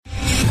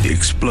The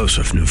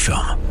explosive new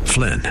film,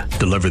 Flynn,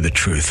 deliver the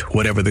truth,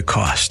 whatever the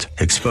cost,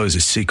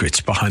 exposes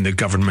secrets behind the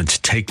government's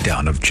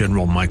takedown of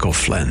General Michael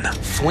Flynn.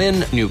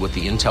 Flynn knew what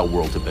the intel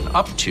world had been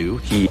up to.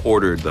 He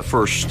ordered the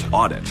first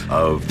audit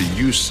of the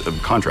use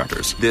of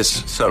contractors.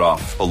 This set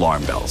off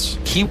alarm bells.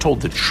 He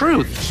told the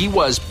truth. He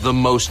was the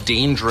most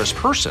dangerous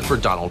person for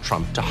Donald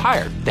Trump to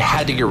hire. They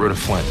had to get rid of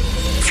Flynn.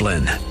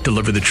 Flynn,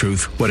 deliver the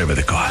truth, whatever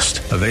the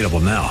cost. Available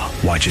now.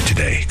 Watch it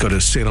today. Go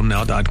to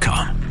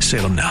salemnow.com.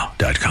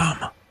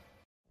 salemnow.com.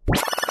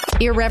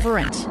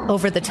 Irreverent,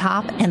 over the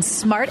top, and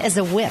smart as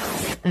a whip.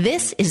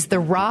 This is The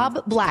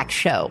Rob Black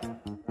Show.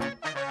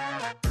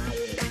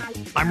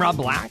 I'm Rob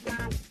Black.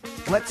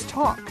 Let's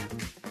talk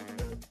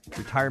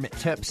retirement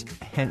tips,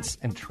 hints,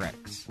 and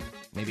tricks.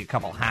 Maybe a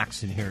couple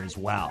hacks in here as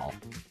well.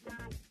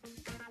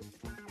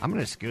 I'm going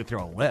to just go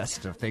through a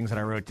list of things that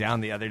I wrote down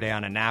the other day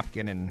on a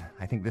napkin, and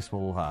I think this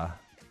will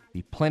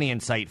be plenty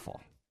insightful.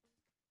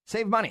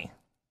 Save money.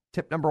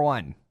 Tip number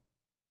 1.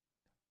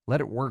 Let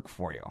it work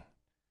for you.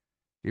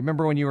 You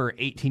remember when you were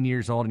 18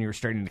 years old and you were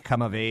starting to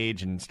come of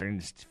age and starting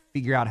to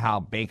figure out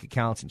how bank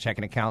accounts and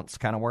checking accounts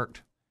kind of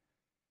worked?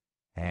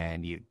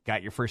 And you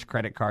got your first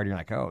credit card, and you're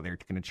like, oh, they're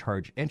going to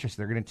charge interest.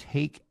 They're going to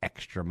take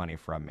extra money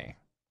from me.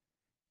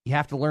 You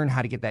have to learn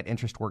how to get that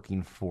interest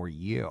working for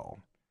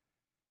you.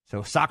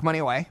 So sock money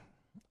away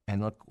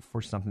and look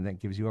for something that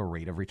gives you a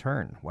rate of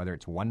return, whether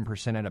it's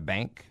 1% at a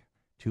bank,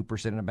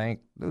 2% in a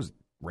bank. Those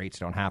rates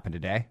don't happen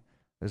today.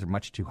 Those are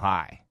much too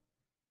high.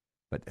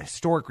 But the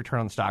historic return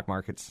on the stock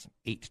market's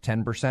 8 to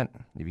 10%,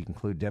 if you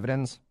include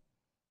dividends.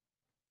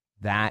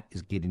 That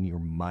is getting your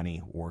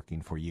money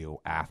working for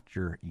you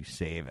after you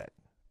save it.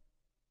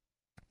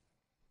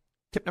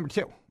 Tip number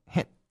 2,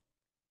 hint.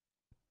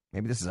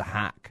 Maybe this is a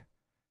hack.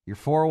 Your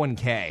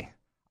 401k.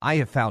 I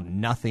have found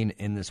nothing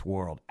in this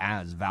world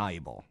as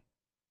valuable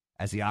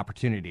as the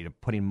opportunity to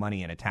putting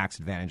money in a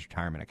tax-advantaged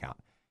retirement account.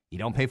 You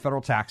don't pay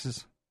federal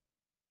taxes.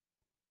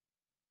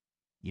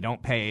 You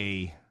don't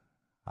pay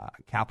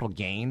capital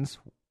gains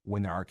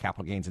when there are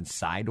capital gains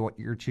inside what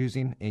you're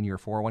choosing in your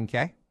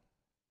 401k.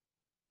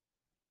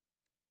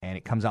 And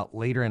it comes out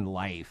later in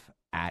life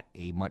at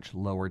a much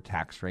lower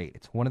tax rate.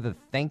 It's one of the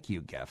thank you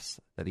gifts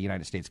that the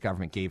United States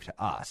government gave to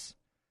us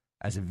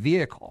as a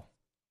vehicle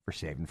for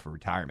saving for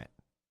retirement.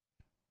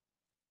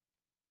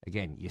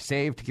 Again, you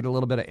save to get a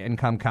little bit of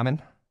income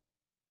coming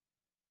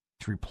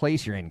to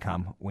replace your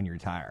income when you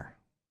retire.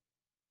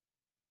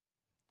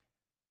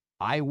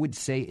 I would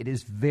say it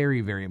is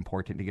very, very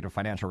important to get a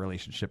financial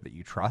relationship that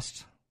you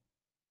trust.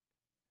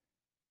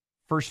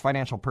 First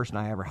financial person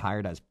I ever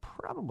hired, I was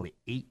probably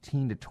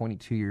 18 to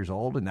 22 years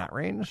old, in that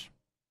range.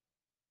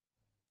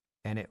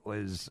 And it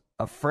was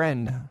a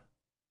friend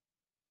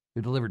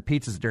who delivered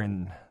pizzas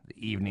during the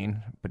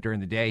evening, but during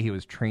the day he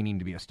was training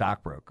to be a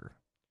stockbroker.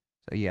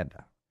 So he had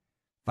a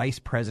vice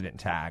president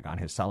tag on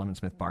his Sullivan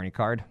Smith Barney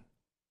card. And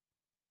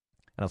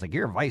I was like,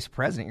 you're a vice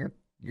president.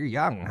 You're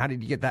young. How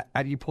did you get that?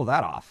 How did you pull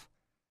that off?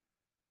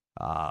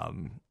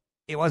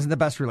 It wasn't the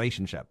best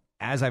relationship.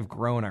 As I've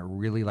grown, I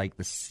really like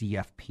the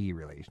CFP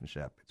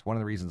relationship. It's one of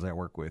the reasons I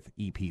work with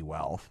EP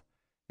Wealth,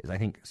 is I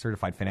think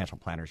certified financial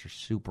planners are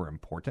super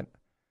important.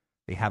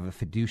 They have a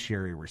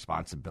fiduciary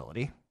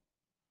responsibility.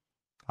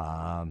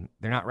 They're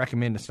not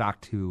recommending a stock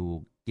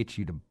to get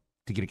you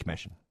to get a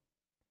commission.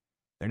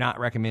 They're not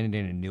recommending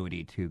an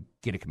annuity to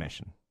get a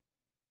commission.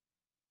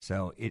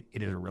 So it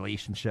is a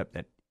relationship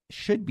that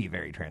should be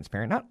very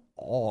transparent. Not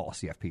all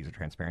CFPs are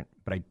transparent,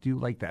 but I do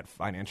like that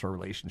financial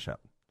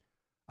relationship.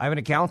 I have an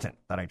accountant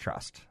that I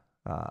trust.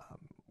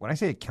 When I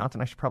say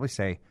accountant, I should probably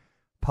say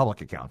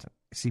public accountant,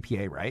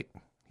 CPA, right?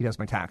 He does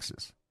my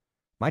taxes.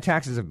 My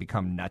taxes have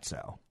become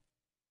nutso.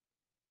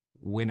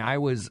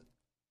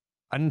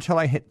 Until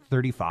I hit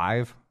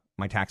 35,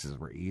 my taxes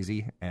were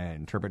easy,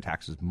 and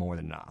TurboTax was more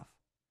than enough.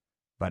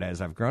 But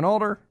as I've grown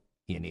older,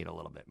 you need a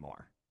little bit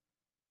more.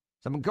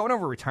 So I'm going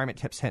over retirement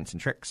tips, hints,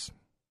 and tricks.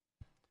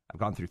 I've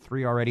gone through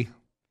 3 already.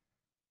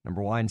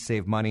 Number 1,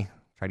 save money.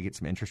 Try to get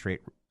some interest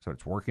rate so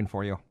it's working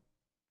for you.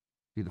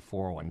 Do the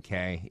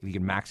 401k. If you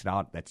can max it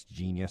out, that's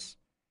genius.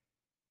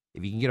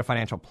 If you can get a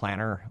financial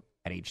planner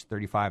at age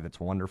 35, that's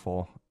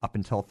wonderful. Up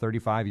until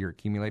 35, you're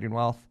accumulating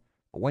wealth.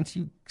 But once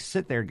you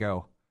sit there and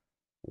go,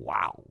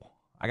 wow,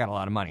 I got a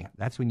lot of money,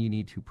 that's when you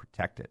need to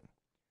protect it.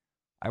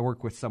 I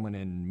work with someone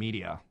in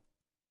media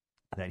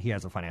that he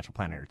has a financial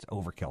planner. It's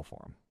overkill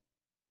for him.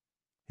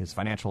 His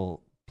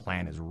financial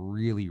plan is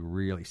really,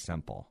 really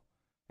simple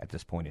at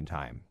this point in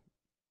time.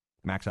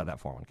 Max out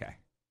that 401k.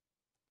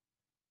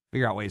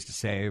 Figure out ways to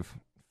save,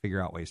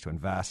 figure out ways to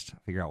invest,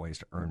 figure out ways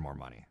to earn more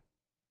money.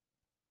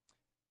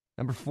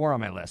 Number 4 on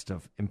my list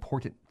of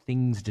important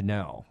things to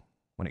know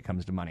when it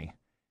comes to money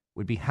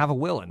would be have a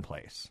will in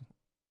place.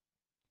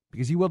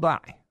 Because you will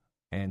die,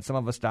 and some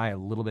of us die a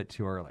little bit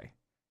too early.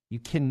 You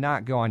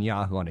cannot go on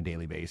Yahoo on a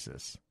daily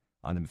basis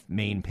on the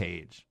main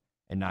page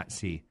and not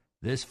see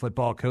this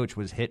football coach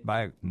was hit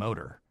by a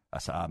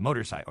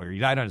motorcycle, or he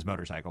died on his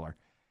motorcycle, or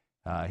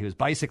he was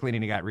bicycling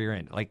and he got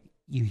rear-ended. Like,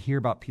 you hear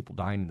about people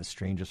dying in the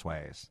strangest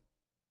ways.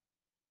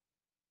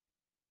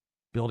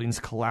 Buildings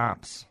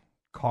collapse.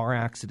 car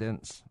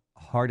accidents,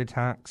 heart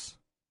attacks,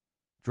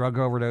 drug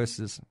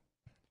overdoses.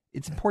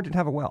 It's important to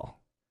have a will.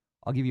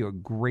 I'll give you a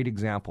great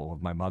example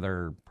of my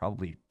mother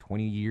probably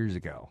 20 years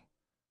ago.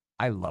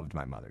 I loved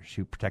my mother.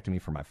 She protected me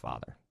from my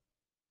father.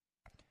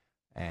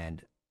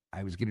 And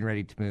I was getting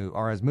ready to move,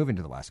 or I was moving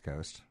to the West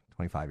Coast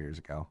 25 years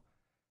ago.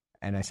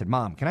 And I said,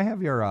 Mom, can I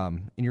have your,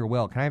 in your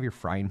will, can I have your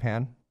frying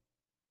pan?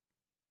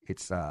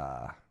 It's,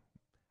 I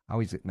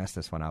always mess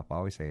this one up. I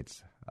always say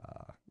it's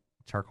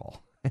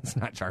charcoal. It's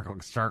not charcoal,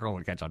 because charcoal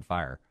would catch on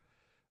fire.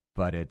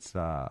 But it's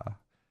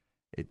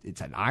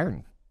an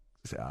iron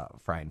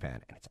frying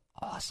pan, and it's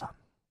awesome.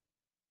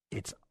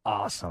 It's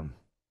awesome.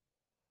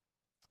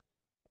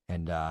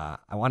 And I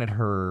wanted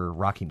her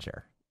rocking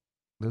chair.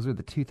 Those are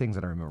the two things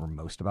that I remember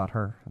most about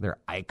her. They're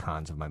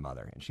icons of my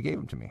mother. And she gave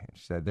them to me.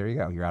 She said, there you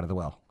go. You're out of the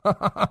will.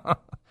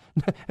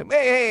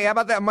 Hey, how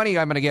about that money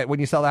I'm going to get when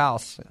you sell the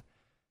house?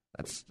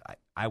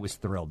 I was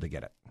thrilled to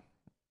get it.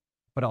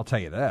 But I'll tell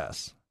you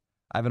this.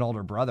 I have an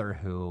older brother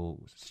who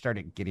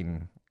started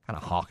getting kind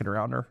of hawking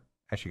around her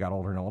as she got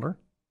older and older.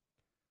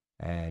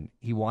 And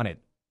he wanted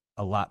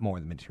a lot more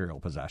of the material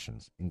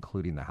possessions,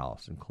 including the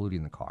house,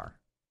 including the car.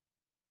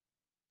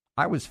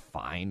 I was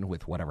fine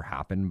with whatever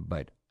happened,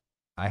 but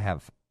I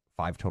have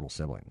 5 total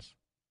siblings.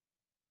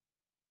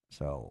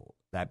 So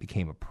that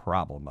became a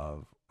problem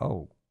of,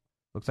 oh,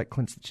 looks like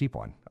Clint's the cheap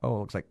one. Oh,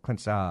 looks like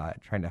Clint's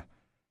trying to...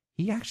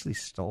 He actually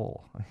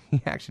stole.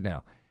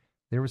 No.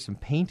 There were some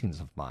paintings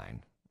of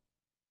mine,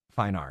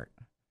 fine art,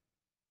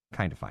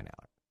 kind of fine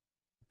art.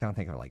 Don't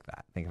think of it like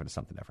that. Think of it as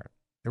something different.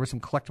 There were some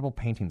collectible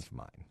paintings of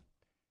mine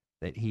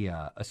that he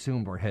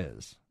assumed were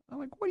his. I'm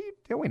like, what are you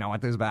doing? I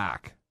want those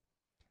back.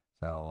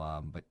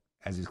 So, but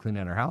as he's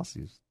cleaning out our house,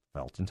 he's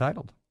felt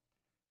entitled.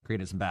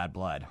 Created some bad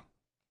blood.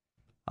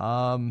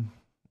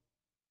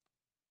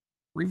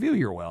 Review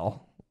your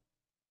will.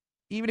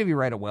 Even if you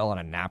write a will on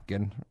a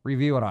napkin,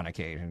 review it on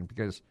occasion,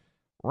 because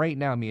right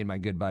now me and my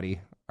good buddy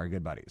are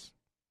good buddies.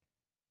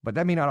 But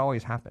that may not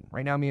always happen.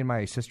 Right now me and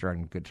my sister are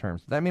on good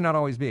terms. That may not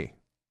always be.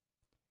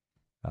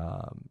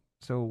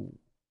 So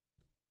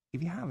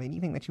if you have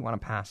anything that you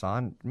want to pass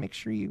on, make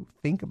sure you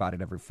think about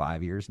it every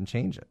 5 years and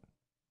change it.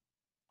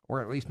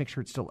 Or at least make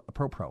sure it's still a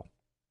pro.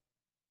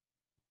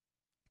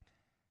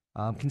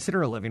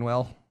 Consider a living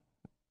will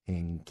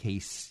in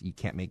case you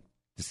can't make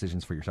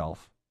decisions for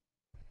yourself.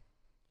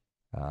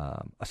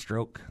 A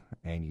stroke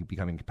and you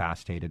become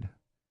incapacitated.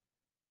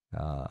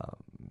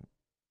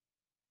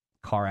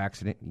 Car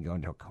accident, you go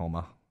into a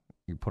coma.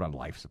 You put on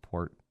life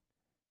support.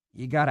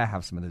 You got to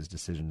have some of those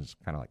decisions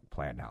kind of like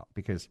planned out,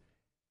 because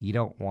you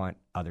don't want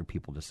other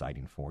people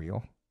deciding for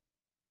you,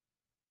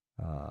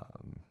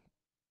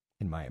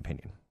 in my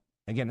opinion.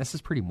 Again, this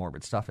is pretty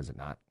morbid stuff, is it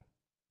not?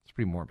 It's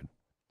pretty morbid.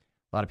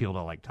 A lot of people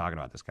don't like talking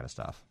about this kind of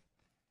stuff.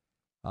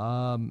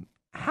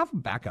 Have a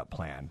backup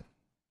plan.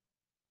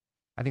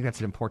 I think that's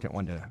an important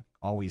one to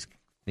always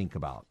think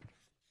about.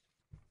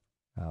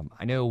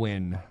 I know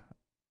when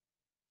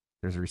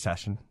there's a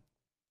recession,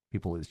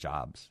 people lose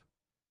jobs.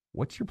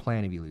 What's your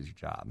plan if you lose your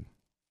job?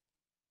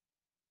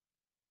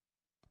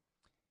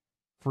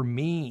 For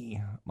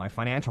me, my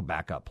financial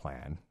backup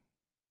plan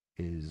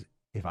is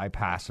if I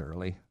pass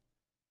early,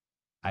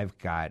 I've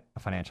got a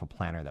financial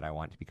planner that I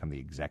want to become the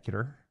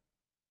executor.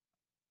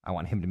 I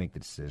want him to make the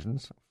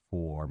decisions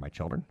for my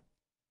children.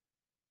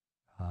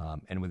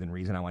 And within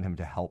reason, I want him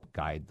to help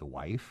guide the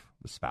wife,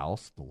 the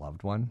spouse, the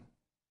loved one,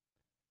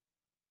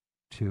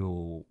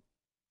 to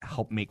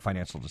help make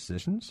financial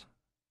decisions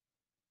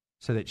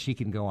so that she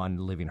can go on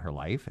living her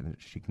life and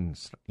that she can,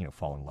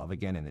 fall in love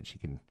again, and that she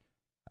can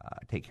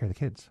take care of the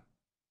kids.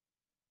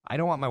 I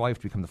don't want my wife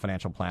to become the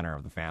financial planner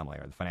of the family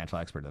or the financial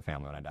expert of the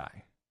family when I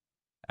die.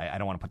 I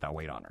don't want to put that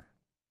weight on her.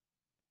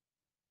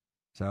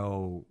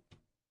 So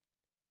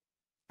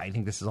I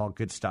think this is all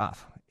good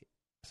stuff.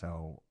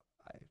 So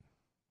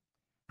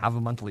have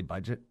a monthly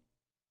budget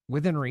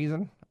within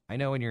reason. I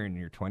know when you're in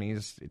your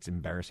 20s, it's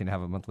embarrassing to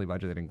have a monthly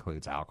budget that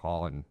includes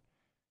alcohol and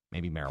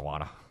maybe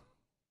marijuana.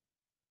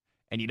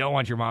 And you don't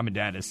want your mom and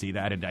dad to see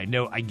that, and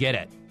I get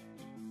it.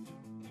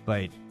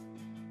 But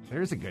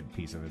there's a good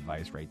piece of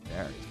advice right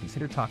there.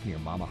 Consider talking to your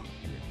mama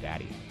and your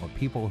daddy, or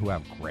people who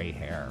have gray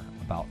hair,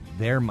 about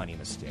their money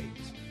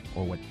mistakes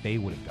or what they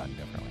would have done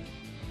differently.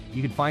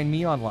 You can find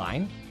me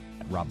online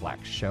at Rob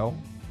Black Show.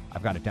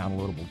 I've got it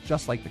downloadable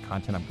just like the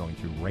content I'm going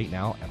through right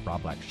now at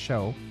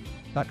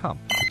robblackshow.com.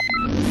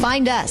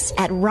 Find us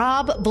at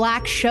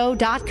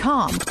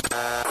robblackshow.com.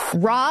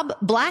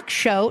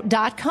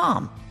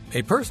 robblackshow.com.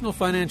 A personal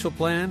financial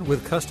plan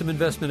with custom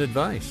investment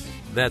advice.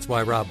 That's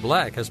why Rob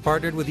Black has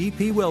partnered with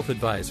EP Wealth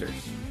Advisors.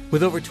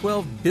 With over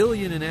 $12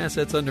 billion in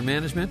assets under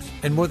management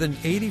and more than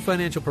 80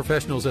 financial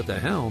professionals at the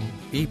helm,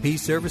 EP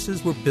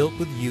services were built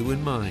with you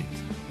in mind.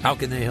 How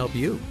can they help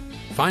you?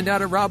 Find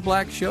out at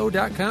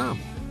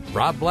robblackshow.com.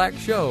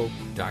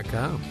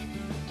 robblackshow.com.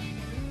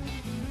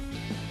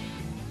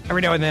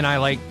 Every now and then I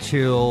like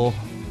to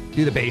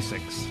do the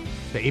basics,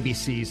 the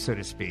ABCs, so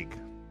to speak.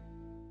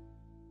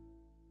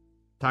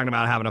 Talking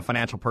about having a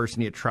financial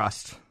person you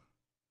trust.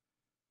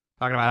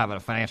 Talking about having a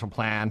financial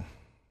plan.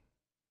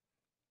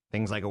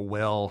 Things like a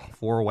will,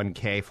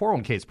 401k.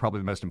 401k is probably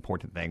the most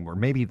important thing, or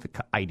maybe the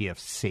idea of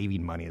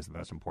saving money is the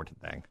most important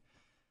thing.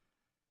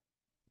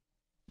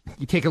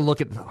 You take a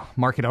look at the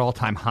market at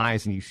all-time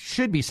highs, and you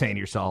should be saying to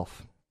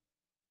yourself,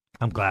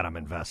 I'm glad I'm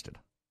invested.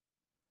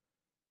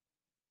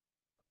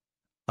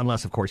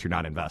 Unless, of course, you're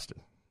not invested.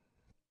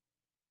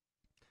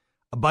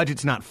 A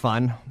budget's not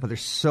fun, but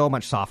there's so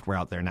much software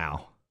out there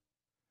now.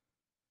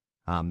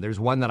 There's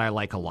one that I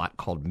like a lot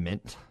called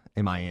Mint,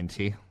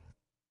 M-I-N-T.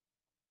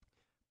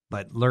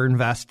 But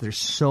LearnVest, there's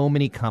so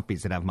many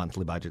companies that have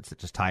monthly budgets that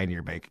just tie into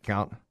your bank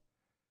account.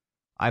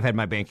 I've had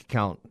my bank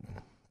account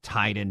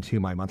tied into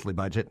my monthly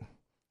budget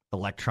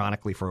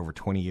electronically for over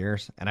 20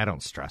 years, and I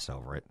don't stress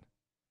over it.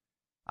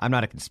 I'm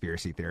not a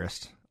conspiracy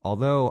theorist,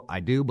 although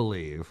I do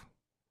believe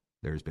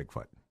there's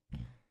Bigfoot.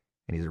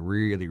 And he's a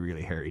really,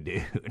 really hairy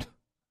dude.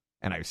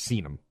 And I've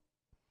seen him.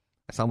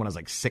 I saw him when I was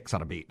like 6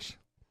 on a beach.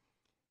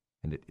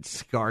 And it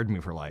scarred me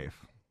for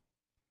life.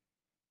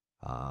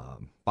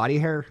 Body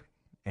hair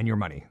and your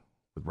money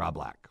with Rob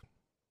Black.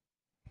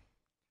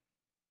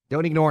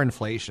 Don't ignore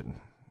inflation.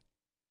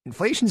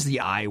 Inflation's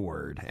the I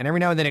word. And every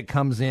now and then it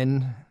comes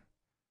in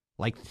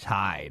like the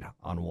tide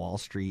on Wall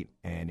Street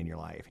and in your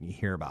life. And you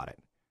hear about it.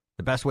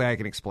 The best way I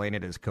can explain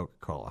it is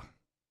Coca-Cola.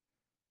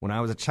 When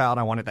I was a child,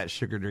 I wanted that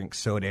sugar drink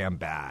so damn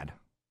bad.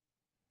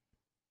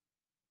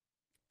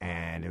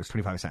 And it was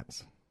 25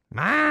 cents.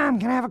 Mom,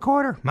 can I have a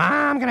quarter?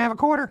 Mom, can I have a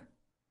quarter?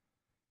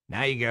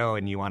 Now you go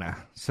and you want a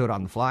soda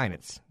on the fly, and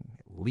it's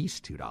at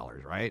least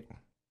 $2, right?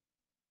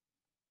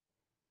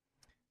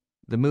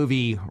 The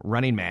movie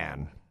Running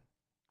Man,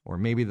 or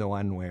maybe the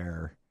one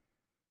where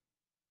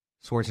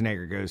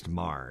Schwarzenegger goes to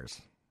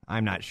Mars.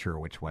 I'm not sure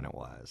which one it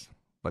was.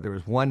 But there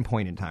was one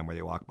point in time where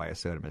they walked by a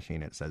soda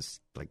machine. It says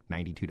like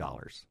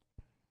 $92.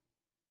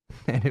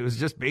 And it was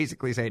just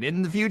basically saying,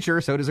 in the future,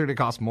 sodas are going to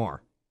cost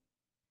more.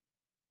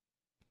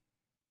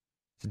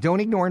 So don't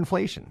ignore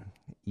inflation.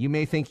 You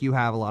may think you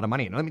have a lot of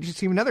money. And let me just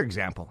give you another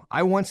example.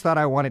 I once thought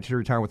I wanted to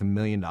retire with $1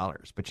 million.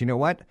 But you know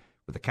what?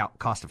 With the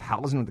cost of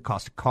housing, with the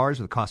cost of cars,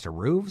 with the cost of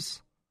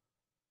roofs.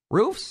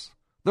 Roofs?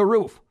 The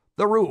roof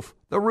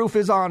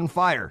is on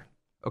fire.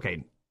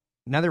 Okay,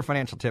 another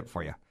financial tip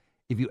for you.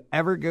 If you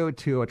ever go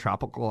to a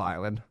tropical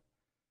island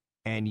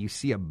and you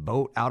see a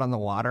boat out on the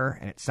water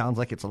and it sounds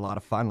like it's a lot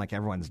of fun, like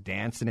everyone's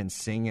dancing and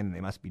singing, and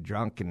they must be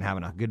drunk and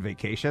having a good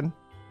vacation,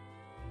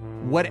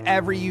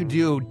 whatever you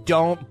do,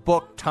 don't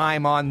book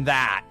time on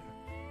that.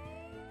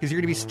 Because you're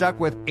going to be stuck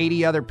with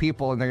 80 other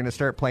people and they're going to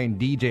start playing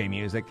DJ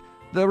music.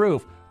 The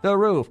roof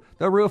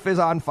is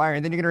on fire.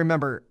 And then you're going to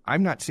remember,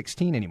 I'm not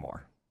 16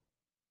 anymore.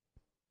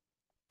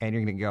 And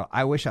you're going to go,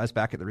 I wish I was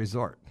back at the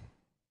resort.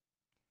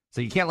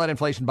 So you can't let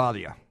inflation bother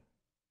you.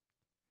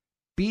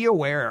 Be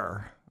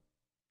aware.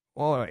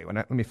 Oh, wait,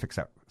 let me fix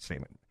that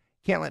statement.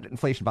 You can't let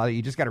inflation bother you.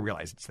 You just got to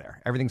realize it's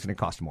there. Everything's going to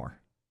cost more.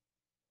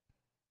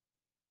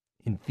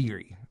 In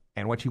theory.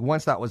 And what you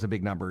once thought was a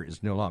big number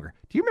is no longer.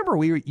 Do you remember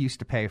we used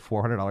to pay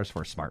 $400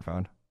 for a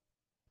smartphone?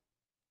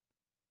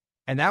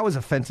 And that was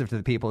offensive to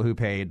the people who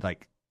paid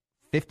like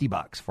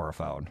 $50 for a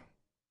phone.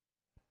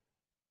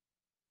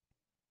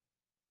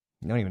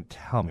 Don't even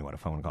tell me what a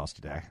phone costs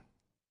today.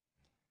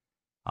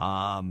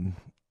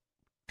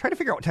 Try to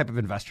figure out what type of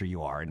investor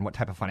you are and what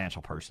type of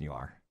financial person you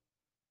are.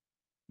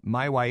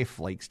 My wife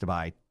likes to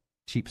buy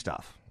cheap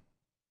stuff.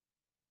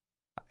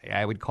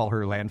 I would call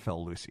her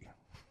Landfill Lucy.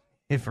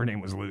 If her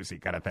name was Lucy,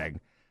 kind of thing.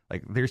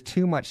 Like, there's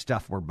too much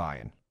stuff we're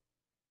buying.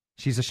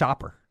 She's a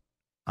shopper.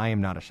 I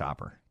am not a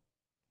shopper.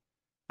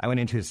 I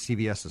went into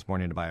CVS this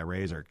morning to buy a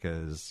razor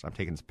because I'm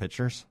taking some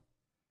pictures.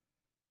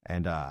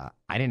 And I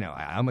didn't know.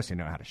 I almost didn't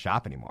know how to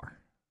shop anymore.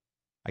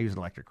 I use an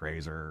electric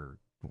razor.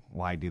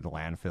 Why do the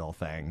landfill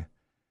thing?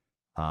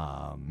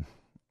 And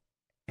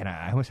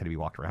I almost had to be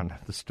walked around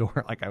the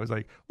store. Like, I was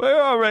like,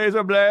 where are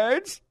razor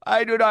blades?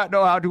 I do not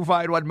know how to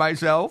find one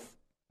myself.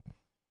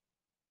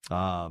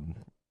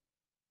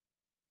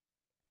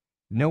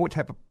 Know what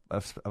type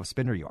of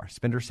spender you are.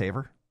 Spender,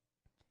 saver.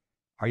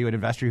 Are you an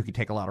investor who can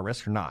take a lot of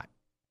risk or not?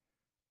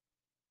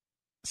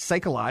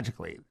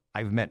 Psychologically,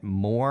 I've met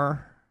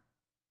more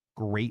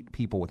great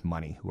people with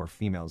money who are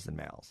females than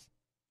males.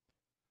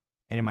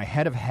 And in my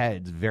head of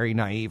heads, very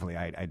naively,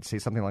 I'd say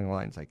something along the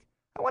lines like,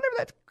 I wonder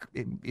if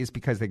that is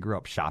because they grew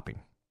up shopping.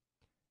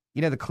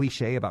 You know the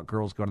cliche about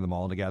girls going to the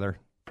mall together?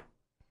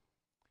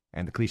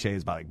 And the cliche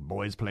is about like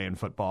boys playing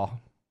football.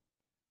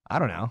 I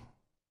don't know.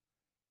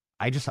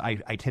 I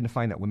tend to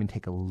find that women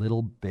take a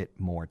little bit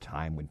more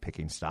time when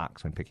picking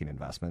stocks, when picking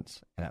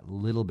investments, and that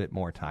little bit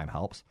more time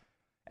helps.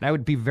 And I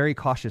would be very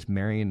cautious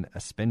marrying a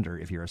spender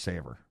if you're a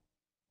saver.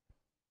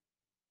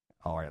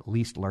 Or at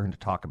least learn to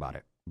talk about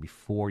it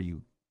before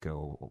you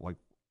go. Like,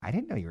 I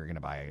didn't know you were going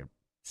to buy a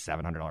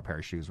 $700 pair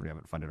of shoes when you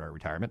haven't funded our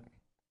retirement.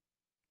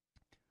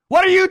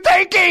 What are you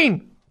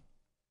thinking?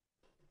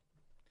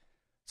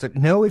 So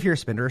know if you're a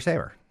spender or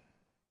saver.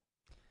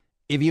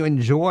 If you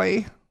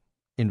enjoy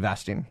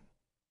investing,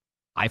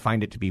 I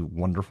find it to be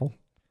wonderful.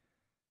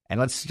 And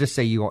let's just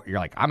say you're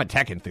like, I'm a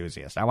tech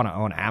enthusiast. I want to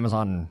own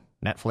Amazon,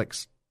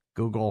 Netflix,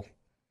 Google,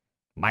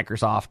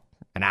 Microsoft,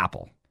 and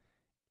Apple.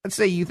 Let's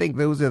say you think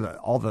those are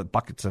all the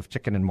buckets of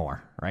chicken and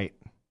more, right?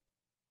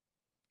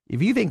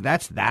 If you think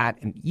that's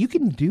that, and you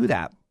can do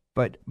that,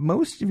 but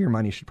most of your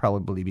money should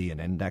probably be in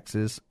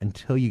indexes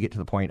until you get to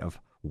the point of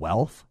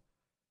wealth.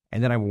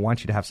 And then I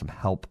want you to have some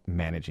help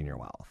managing your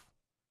wealth.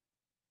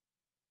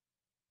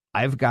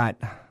 I've got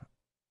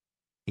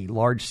a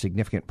large,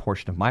 significant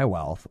portion of my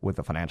wealth with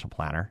a financial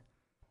planner,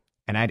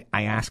 and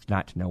I ask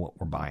not to know what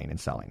we're buying and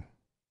selling.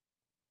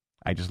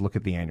 I just look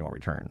at the annual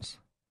returns.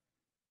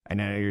 And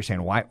then you're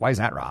saying, why is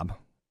that, Rob?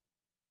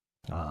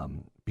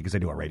 Because I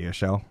do a radio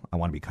show. I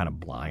want to be kind of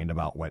blind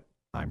about what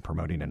I'm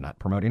promoting and not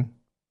promoting.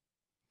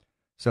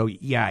 So,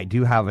 yeah, I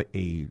do have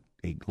a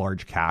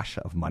large cache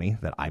of money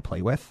that I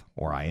play with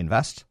or I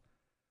invest,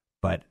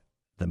 but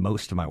the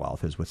most of my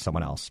wealth is with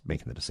someone else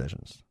making the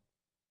decisions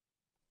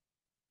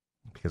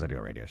because I do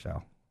a radio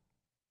show.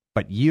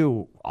 But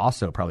you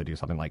also probably do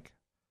something like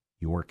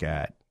you work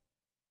at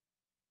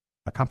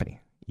a company,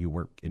 you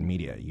work in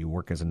media, you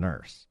work as a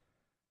nurse.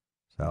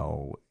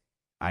 So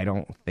I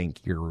don't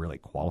think you're really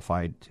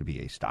qualified to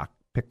be a stock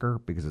picker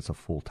because it's a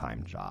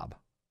full-time job.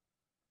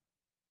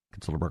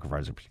 Consult a broker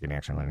advisor, particularly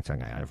action on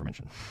anything I ever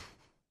mentioned.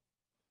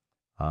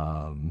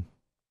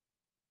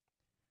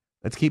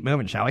 Let's keep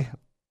moving, shall we?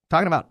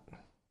 Talking about,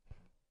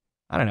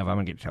 I don't know if I'm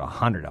going to get to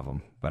 100 of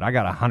them, but I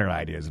got 100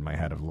 ideas in my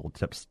head of little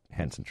tips,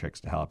 hints, and tricks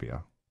to help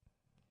you.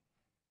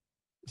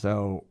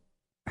 So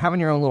having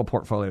your own little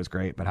portfolio is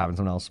great, but having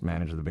someone else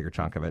manage the bigger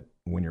chunk of it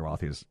when you're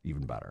wealthy is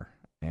even better.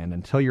 And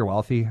until you're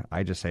wealthy,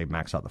 I just say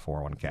max out the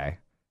 401k.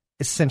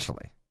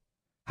 Essentially,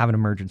 have an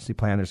emergency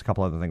plan. There's a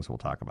couple other things we'll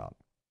talk about.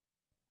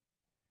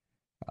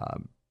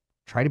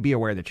 Try to be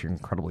aware that you're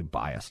incredibly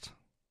biased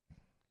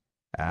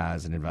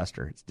as an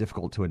investor. It's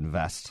difficult to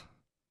invest.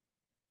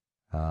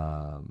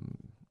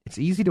 It's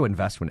easy to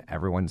invest when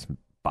everyone's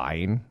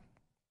buying.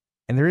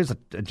 And there is a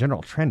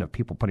general trend of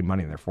people putting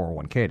money in their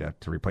 401k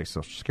to replace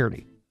Social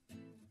Security.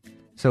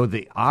 So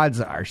the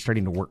odds are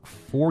starting to work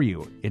for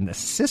you in the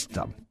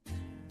system.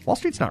 Wall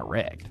Street's not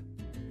rigged.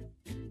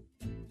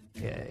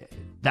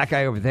 That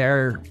guy over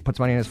there puts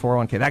money in his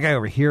 401k. That guy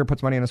over here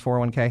puts money in his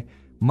 401k.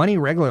 Money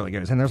regularly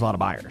goes in. There's a lot of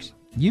buyers.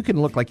 You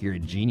can look like you're a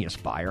genius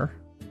buyer,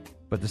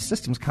 but the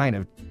system's kind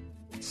of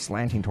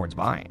slanting towards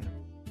buying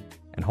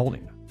and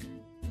holding.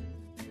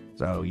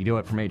 So you do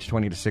it from age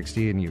 20 to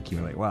 60 and you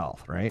accumulate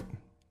wealth, right?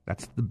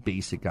 That's the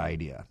basic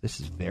idea. This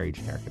is very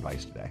generic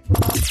advice today.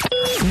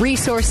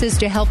 Resources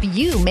to help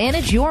you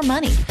manage your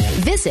money.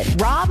 Visit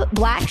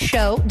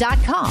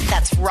RobBlackShow.com.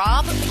 That's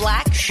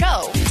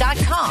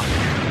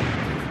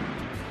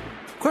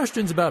RobBlackShow.com.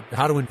 Questions about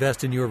how to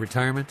invest in your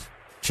retirement?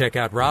 Check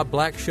out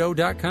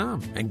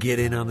RobBlackShow.com and get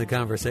in on the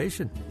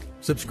conversation.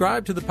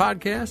 Subscribe to the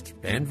podcast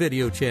and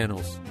video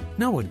channels.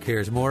 No one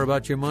cares more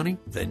about your money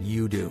than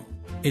you do.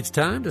 It's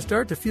time to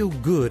start to feel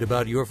good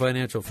about your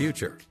financial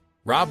future.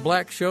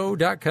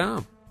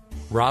 RobBlackShow.com.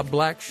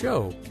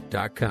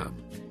 RobBlackShow.com.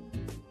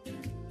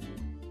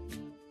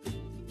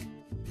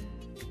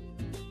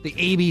 The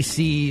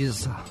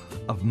ABCs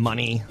of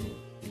money.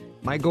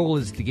 My goal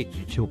is to get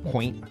you to a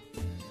point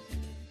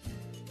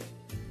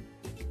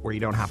where you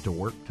don't have to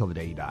work till the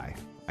day you die.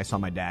 I saw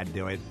my dad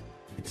do it.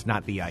 It's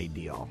not the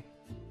ideal.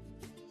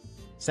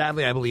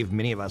 Sadly, I believe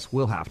many of us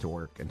will have to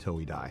work until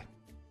we die.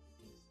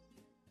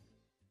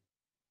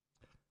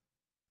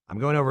 I'm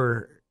going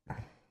over,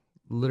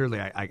 literally,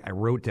 I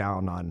wrote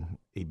down on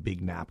a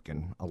big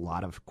napkin a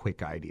lot of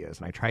quick ideas,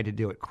 and I tried to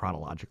do it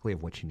chronologically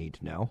of what you need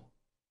to know.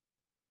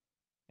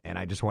 And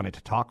I just wanted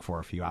to talk for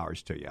a few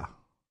hours to you.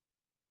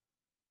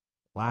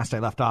 Last I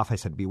left off, I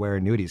said beware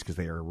annuities because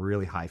they are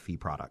really high fee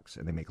products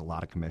and they make a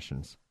lot of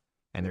commissions.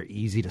 And they're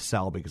easy to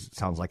sell because it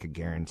sounds like a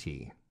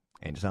guarantee.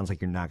 And it sounds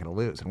like you're not going to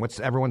lose. And what's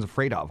everyone's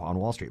afraid of on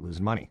Wall Street?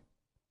 Losing money.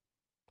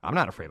 I'm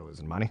not afraid of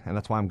losing money, and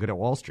that's why I'm good at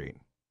Wall Street.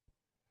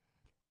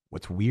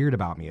 What's weird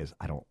about me is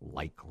I don't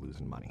like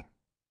losing money.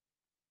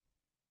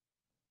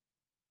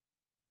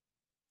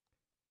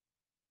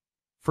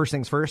 First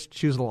things first,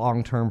 choose a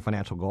long-term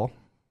financial goal.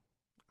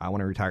 I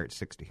want to retire at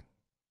 60,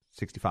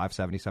 65,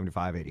 70,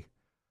 75, 80.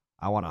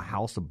 I want a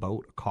house, a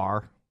boat, a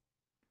car.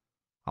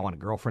 I want a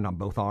girlfriend on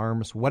both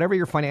arms. Whatever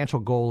your financial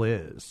goal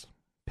is,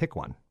 pick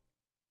one.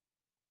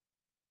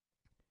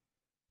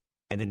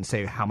 And then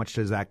say, how much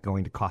is that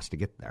going to cost to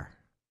get there?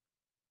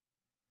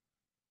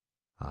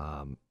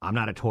 I'm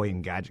not a toy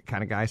and gadget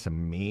kind of guy, so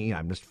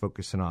I'm just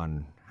focusing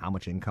on how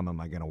much income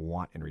am I going to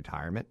want in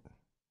retirement?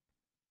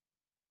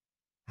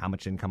 How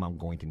much income I'm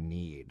going to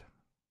need?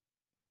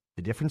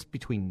 The difference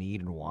between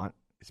need and want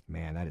is,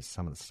 man, that is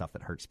some of the stuff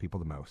that hurts people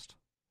the most.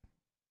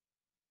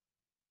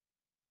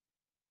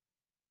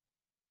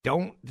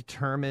 Don't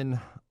determine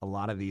a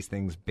lot of these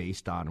things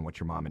based on what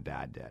your mom and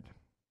dad did.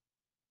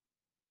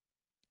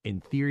 In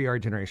theory, our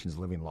generation is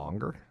living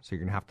longer, so you're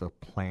going to have to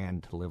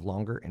plan to live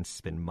longer and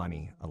spend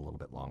money a little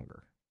bit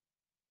longer.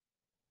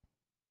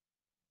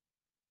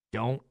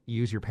 Don't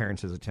use your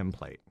parents as a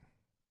template.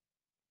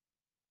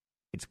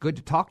 It's good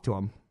to talk to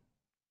them.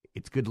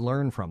 It's good to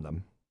learn from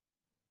them.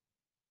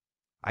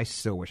 I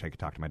so wish I could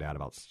talk to my dad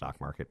about the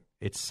stock market.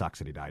 It sucks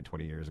that he died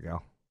 20 years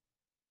ago.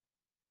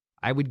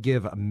 I would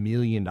give $1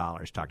 million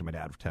to talk to my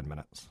dad for 10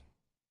 minutes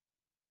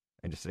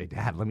and just say,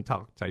 Dad, let me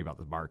tell you about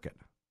the market.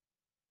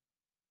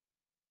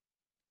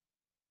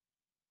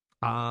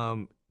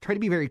 Try to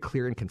be very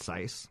clear and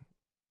concise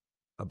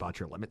about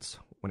your limits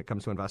when it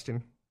comes to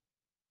investing.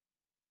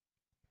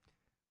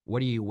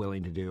 What are you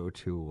willing to do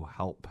to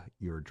help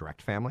your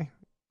direct family,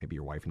 maybe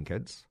your wife and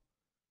kids,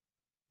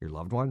 your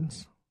loved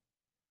ones?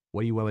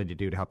 What are you willing to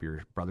do to help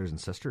your brothers and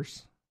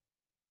sisters,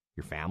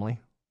 your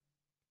family?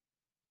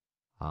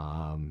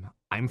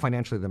 I'm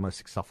financially the most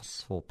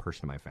successful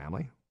person in my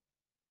family.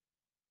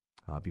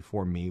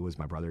 Before me was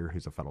my brother,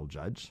 who's a federal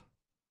judge.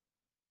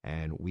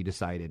 And we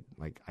decided,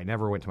 I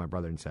never went to my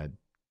brother and said,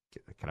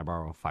 can I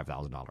borrow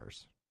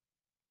 $5,000?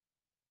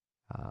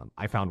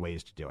 I found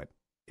ways to do it.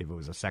 If it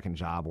was a second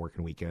job,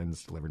 working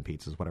weekends, delivering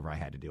pizzas, whatever I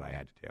had to do, I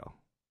had to do.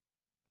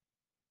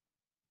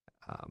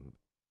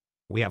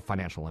 We have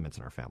financial limits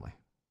in our family.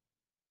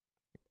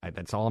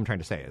 That's all I'm trying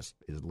to say is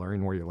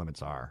learn where your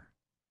limits are.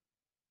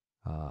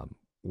 There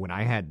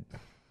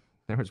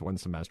was one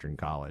semester in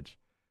college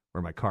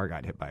where my car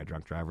got hit by a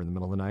drunk driver in the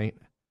middle of the night,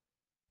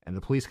 and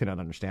the police could not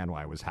understand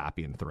why I was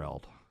happy and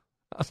thrilled.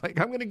 I was like,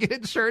 I'm going to get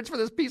insurance for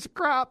this piece of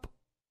crap.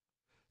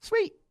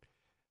 Sweet.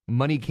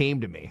 Money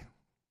came to me.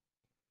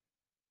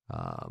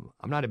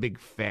 I'm not a big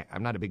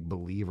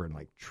believer in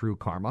true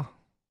karma,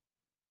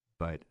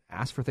 but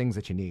ask for things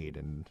that you need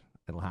and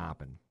it'll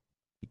happen.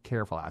 Be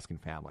careful asking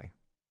family.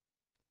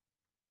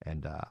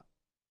 And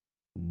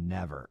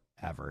never,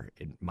 ever,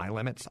 in my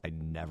limits, I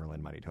never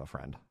lend money to a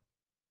friend.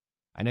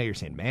 I know you're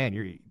saying,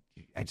 man,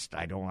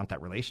 I don't want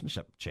that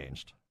relationship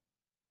changed.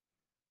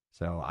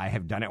 So I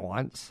have done it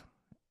once.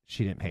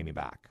 She didn't pay me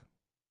back.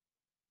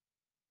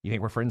 You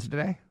think we're friends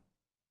today?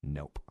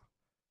 Nope.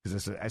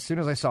 Because as soon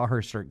as I saw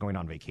her start going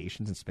on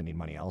vacations and spending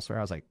money elsewhere,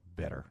 I was like,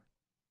 bitter.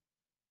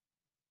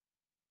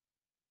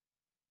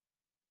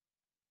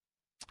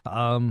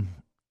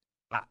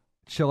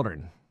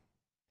 Children.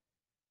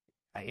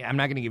 I'm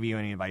not going to give you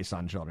any advice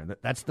on children.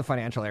 That's the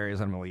financial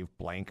areas I'm going to leave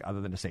blank,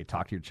 other than to say,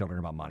 talk to your children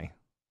about money.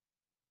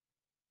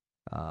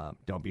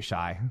 Don't be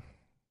shy.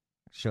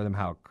 Show them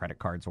how credit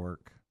cards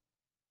work.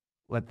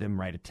 Let them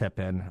write a tip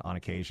in on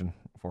occasion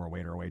for a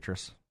waiter or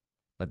waitress.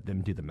 Let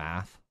them do the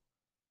math.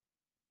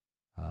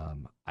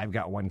 I've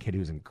got one kid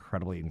who's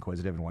incredibly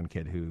inquisitive and one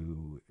kid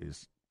who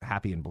is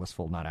happy and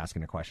blissful not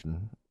asking a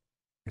question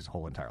his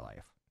whole entire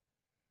life.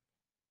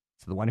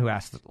 So the one who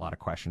asks a lot of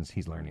questions,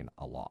 he's learning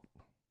a lot.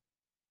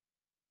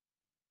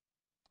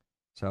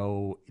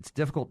 So it's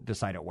difficult to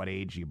decide at what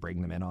age you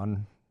bring them in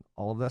on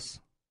all of this.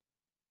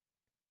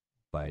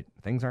 But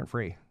things aren't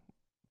free.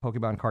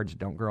 Pokemon cards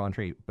don't grow on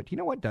trees. But you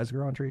know what does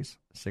grow on trees?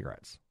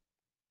 Cigarettes.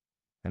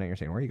 I know you're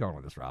saying, where are you going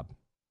with this, Rob?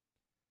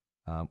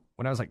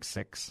 When I was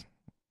 6,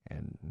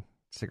 and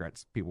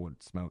cigarettes, people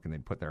would smoke and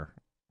they'd put their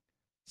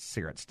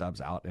cigarette stubs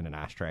out in an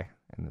ashtray,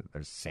 and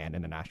there's sand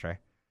in an ashtray.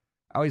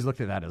 I always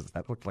looked at that as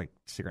that looked like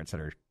cigarettes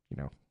that are,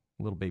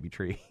 little baby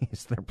trees.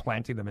 They're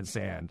planting them in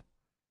sand.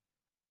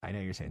 I know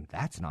you're saying,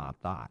 that's not a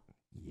thought.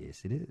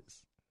 Yes, it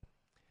is.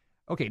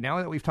 Okay, now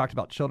that we've talked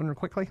about children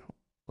quickly,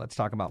 let's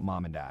talk about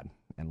mom and dad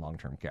and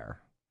long-term care.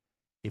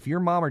 If your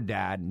mom or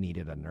dad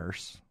needed a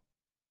nurse,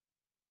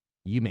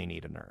 you may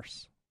need a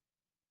nurse.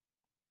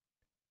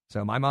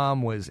 So my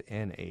mom was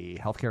in a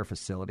healthcare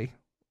facility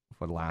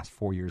for the last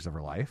 4 years of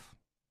her life,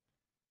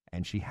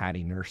 and she had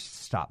a nurse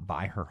stop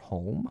by her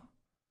home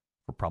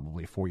for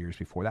probably 4 years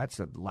before that.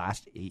 So the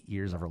last 8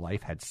 years of her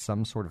life had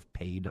some sort of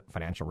paid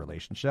financial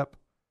relationship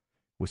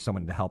with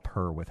someone to help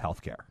her with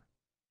healthcare.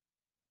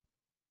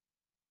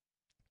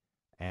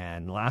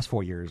 And the last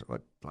 4 years,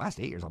 the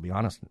last 8 years, I'll be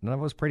honest, none of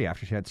it was pretty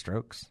after she had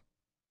strokes.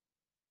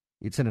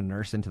 You'd send a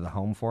nurse into the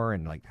home for her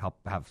and help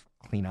have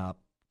clean up,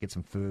 get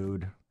some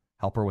food,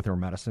 help her with her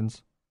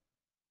medicines.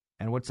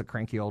 And what's a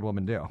cranky old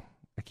woman do?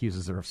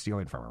 Accuses her of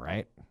stealing from her,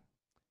 right?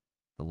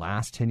 The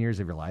last 10 years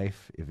of your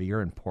life, if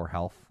you're in poor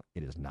health,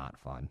 it is not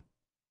fun.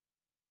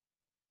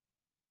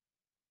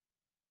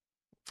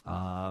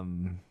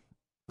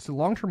 So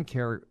long-term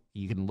care,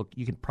 you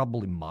can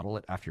probably model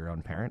it after your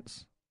own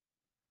parents,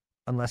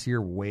 unless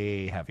you're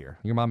way heavier.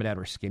 Your mom and dad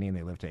were skinny and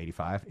they lived to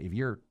 85. If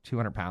you're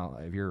 200 pounds,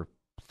 if you're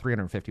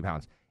 350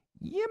 pounds,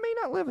 you may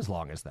not live as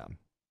long as them.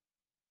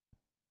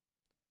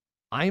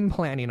 I'm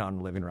planning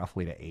on living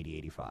roughly to 80,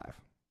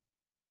 85.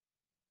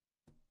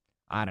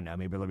 I don't know.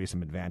 Maybe there'll be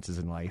some advances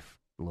in life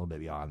a little bit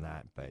beyond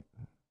that, but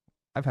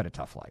I've had a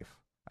tough life.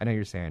 I know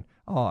you're saying,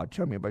 oh,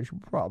 tell me about your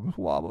problems,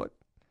 Wobblet.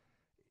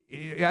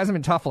 It hasn't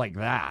been tough like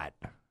that.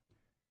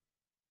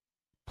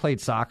 Played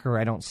soccer.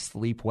 I don't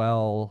sleep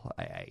well.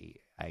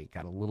 I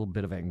got a little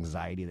bit of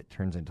anxiety that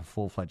turns into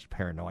full-fledged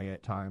paranoia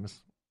at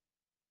times.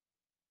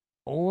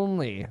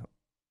 Only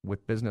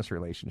with business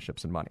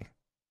relationships and money.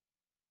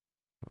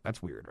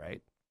 That's weird,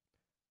 right?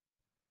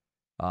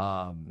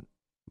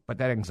 But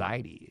that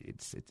anxiety,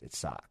 it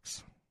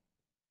sucks.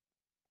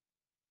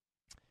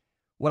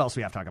 What else do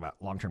we have to talk about?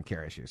 Long-term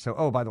care issues.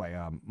 So, by the way,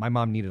 my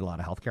mom needed a lot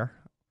of health care.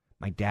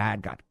 My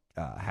dad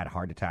had a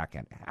heart attack,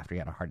 and after he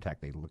had a heart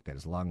attack, they looked at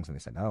his lungs, and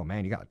they said, oh,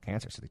 man, you got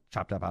cancer. So they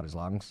chopped out his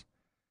lungs.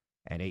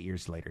 And 8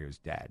 years later, he was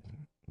dead.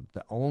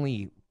 The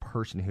only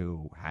person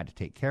who had to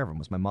take care of him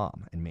was my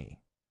mom and me.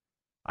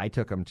 I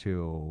took him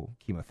to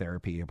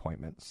chemotherapy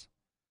appointments.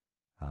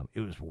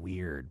 It was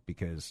weird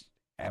because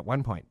at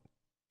one point,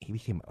 he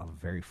became a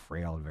very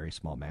frail and very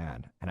small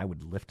man, and I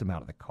would lift him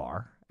out of the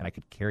car, and I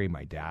could carry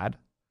my dad.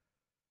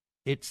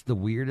 It's the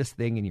weirdest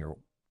thing in your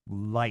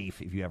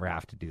life if you ever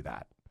have to do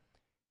that,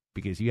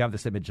 because you have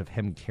this image of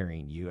him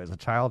carrying you as a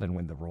child, and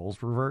when the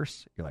roles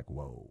reverse, you're like,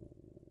 whoa.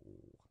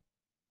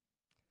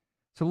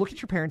 So look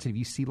at your parents, and if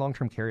you see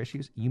long-term care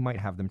issues, you might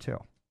have them too.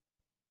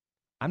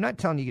 I'm not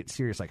telling you to get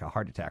serious like a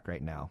heart attack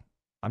right now.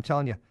 I'm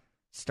telling you,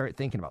 start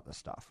thinking about this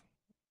stuff.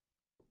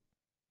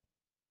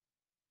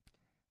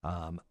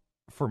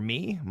 For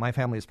me, my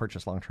family has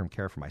purchased long-term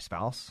care for my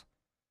spouse.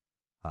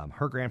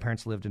 Her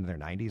grandparents lived into their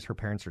 90s. Her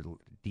parents are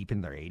deep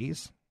in their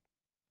 80s.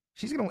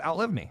 She's going to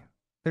outlive me.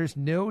 There's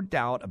no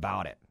doubt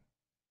about it.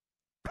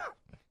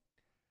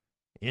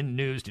 In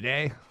the news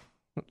today,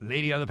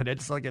 lady on the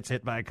peninsula gets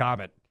hit by a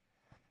comet.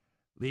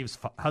 Leaves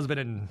husband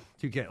and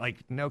 2 kids. Like,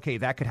 okay,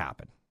 that could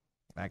happen.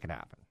 That could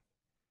happen.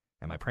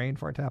 Am I praying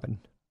for it to happen?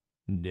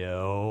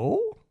 No.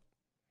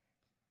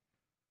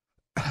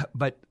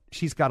 But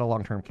she's got a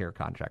long-term care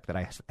contract that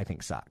I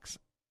think sucks.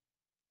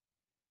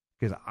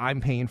 Because I'm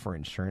paying for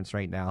insurance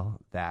right now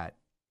that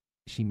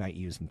she might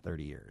use in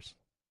 30 years.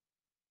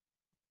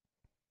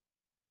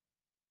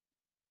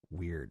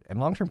 Weird. And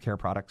long-term care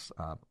products,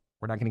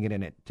 we're not going to get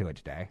into it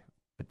today,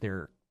 but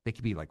they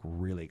could be like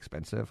really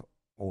expensive,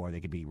 or they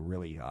could be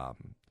really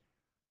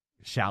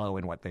shallow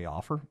in what they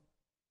offer.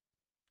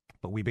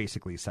 But we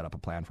basically set up a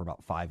plan for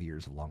about 5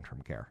 years of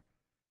long-term care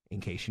in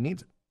case she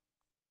needs it.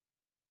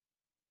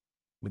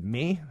 With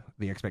me,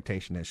 the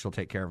expectation is she'll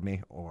take care of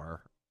me,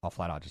 or I'll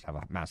flat out just have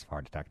a massive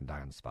heart attack and die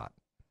on the spot.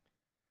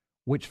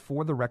 Which,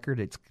 for the record,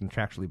 it's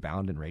contractually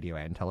bound in radio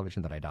and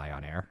television that I die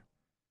on air.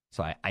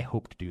 So I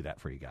hope to do that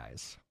for you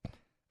guys.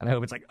 And I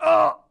hope it's like,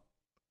 oh,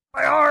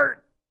 my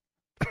heart!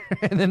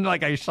 And then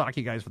like I shock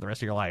you guys for the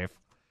rest of your life.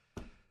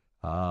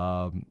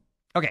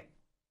 Okay.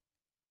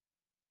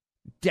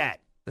 Debt.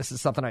 This is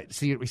something I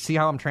see. We see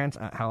how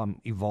I'm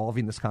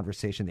evolving this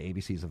conversation, the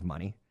ABCs of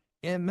money.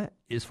 M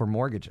is for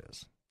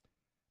mortgages.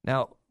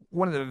 Now,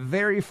 one of the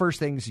very first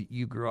things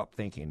you grew up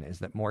thinking is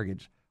that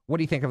mortgage. What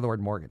do you think of the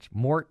word mortgage?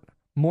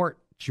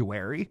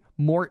 Mortuary.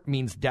 Mort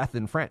means death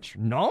in French.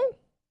 No?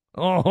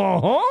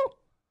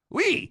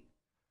 Oui.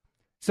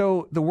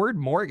 So the word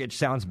mortgage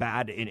sounds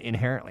bad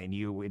inherently, and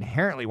you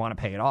inherently want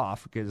to pay it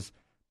off because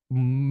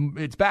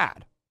it's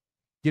bad.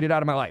 Get it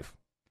out of my life.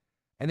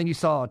 And then you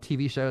saw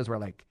TV shows where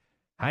like,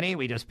 honey,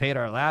 we just paid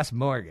our last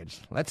mortgage.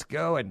 Let's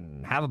go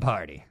and have a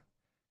party.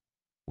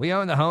 We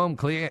own the home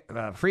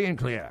free and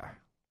clear.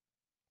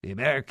 The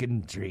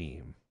American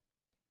dream.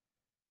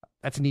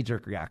 That's a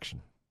knee-jerk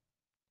reaction.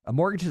 A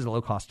mortgage is a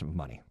low cost of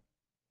money.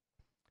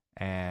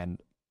 And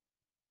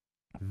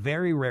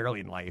very rarely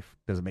in life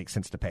does it make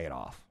sense to pay it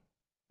off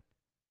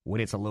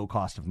when it's a low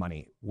cost of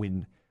money.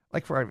 When,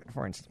 like for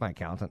instance, my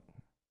accountant,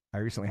 I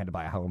recently had to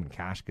buy a home in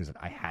cash because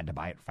I had to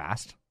buy it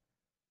fast.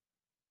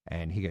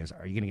 And he goes,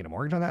 are you going to get a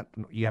mortgage on that?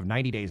 You have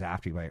 90 days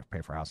after you pay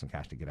for a house in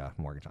cash to get a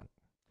mortgage on it.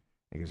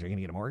 He goes, are you going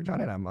to get a mortgage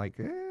on it? I'm like,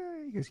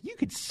 He goes, you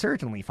could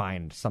certainly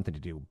find something to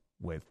do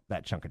with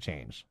that chunk of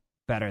change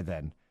better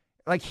than,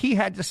 like, he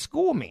had to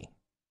school me.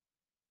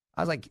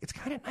 I was like, it's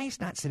kind of nice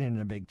not sitting in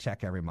a big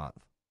check every month.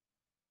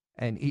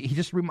 And he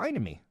just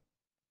reminded me.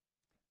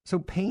 So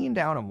paying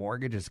down a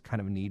mortgage is kind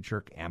of a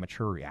knee-jerk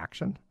amateur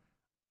reaction,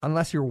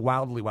 unless you're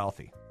wildly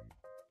wealthy.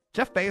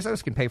 Jeff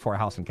Bezos can pay for a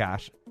house in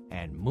cash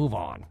and move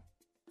on.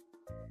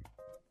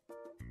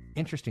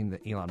 Interesting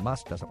that Elon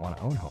Musk doesn't want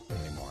to own home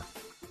anymore.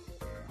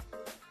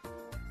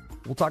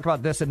 We'll talk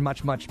about this and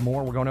much, much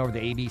more. We're going over the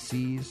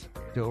ABCs.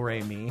 Do,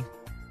 re, mi.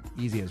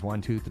 Easy as 1,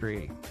 2,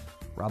 3.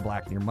 Rob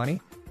Black and your money.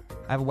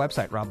 I have a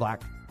website,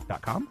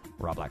 robblack.com,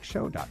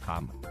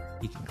 robblackshow.com.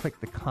 You can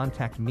click the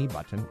Contact Me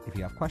button if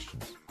you have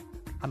questions.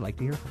 I'd like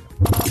to hear from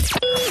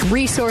you.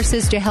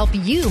 Resources to help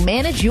you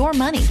manage your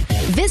money.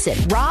 Visit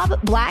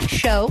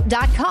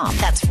robblackshow.com.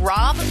 That's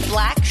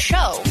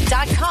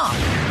robblackshow.com.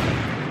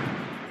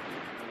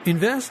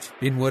 Invest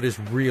in what is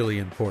really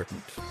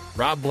important.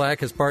 Rob Black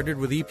has partnered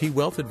with EP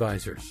Wealth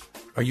Advisors.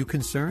 Are you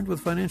concerned with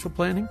financial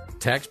planning,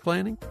 tax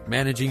planning,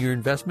 managing your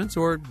investments,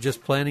 or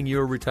just planning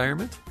your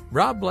retirement?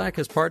 Rob Black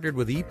has partnered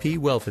with EP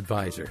Wealth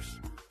Advisors.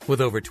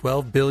 With over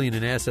 $12 billion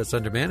in assets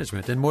under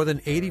management and more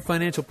than 80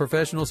 financial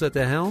professionals at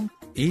the helm,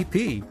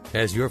 EP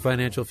has your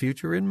financial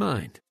future in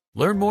mind.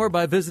 Learn more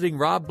by visiting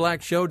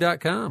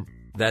robblackshow.com.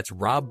 That's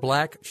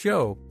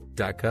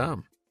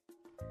robblackshow.com.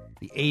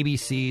 The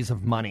ABCs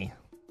of money.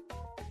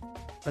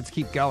 Let's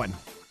keep going.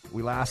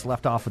 We last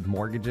left off with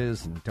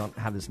mortgages and don't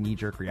have this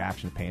knee-jerk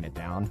reaction of paying it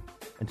down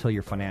until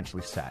you're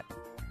financially set.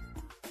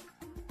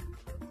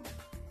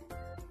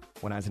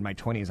 When I was in my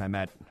 20s, I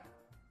met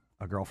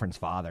a girlfriend's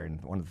father,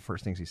 and one of the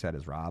first things he said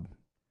is, Rob,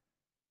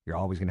 you're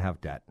always going to have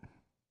debt.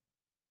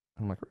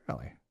 I'm like,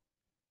 really?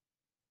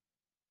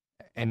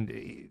 And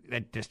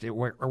it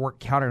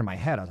worked counter in my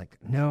head. I was like,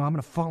 no, I'm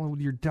going to fall in love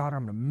with your daughter.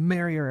 I'm going to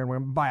marry her, and we're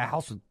going to buy a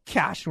house with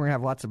cash, and we're going to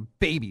have lots of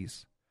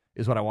babies,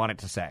 is what I wanted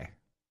to say.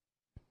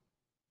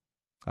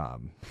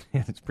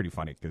 It's pretty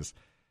funny because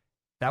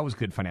that was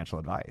good financial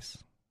advice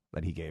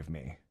that he gave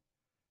me.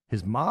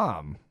 His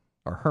mom,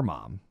 or her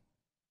mom,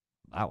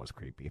 that was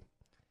creepy.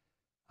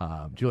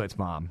 Juliet's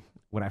mom,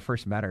 when I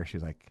first met her, she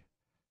was like,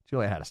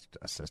 Juliet had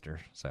a sister,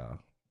 so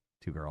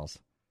 2 girls.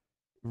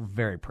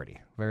 Very pretty,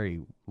 very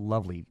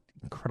lovely,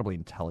 incredibly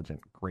intelligent,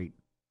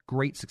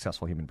 great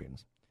successful human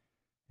beings.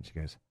 And she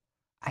goes,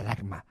 I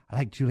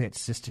like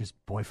Juliet's sister's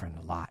boyfriend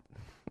a lot.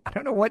 I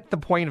don't know what the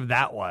point of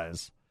that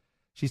was.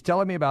 She's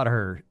telling me about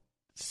her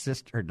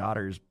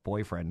daughter's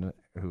boyfriend,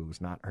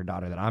 who's not her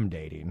daughter that I'm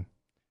dating.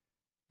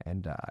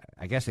 And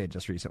I guess they had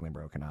just recently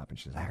broken up. And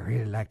she's like, I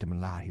really liked him a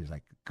lot. He was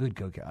like, good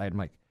go. I'm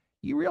like,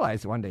 you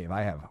realize that one day if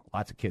I have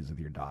lots of kids with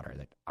your daughter,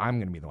 that I'm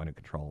going to be the one who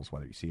controls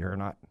whether you see her or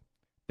not?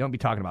 Don't be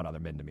talking about other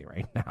men to me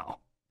right now.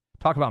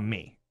 Talk about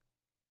me.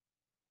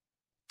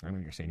 I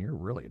mean, you're saying you're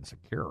really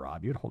insecure,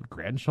 Rob. You'd hold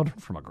grandchildren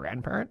from a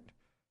grandparent?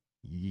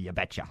 You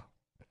betcha.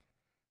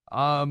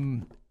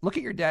 Look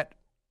at your debt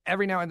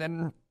every now and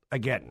then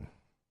again.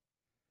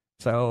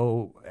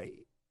 So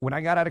when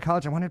I got out of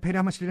college, I wanted to pay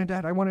down my student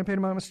debt. I wanted to pay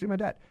down my student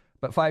debt.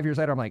 But 5 years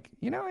later, I'm like,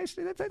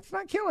 that's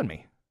not killing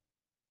me.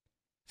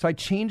 So I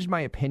changed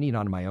my opinion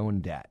on my own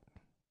debt.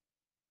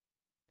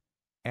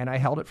 And I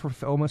held it for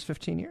almost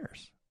 15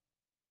 years.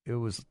 It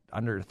was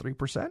under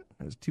 3%. It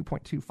was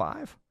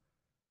 2.25.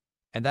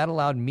 And that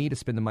allowed me to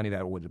spend the money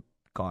that would have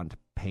gone to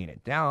paying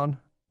it down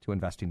to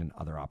investing in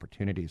other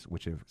opportunities,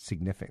 which have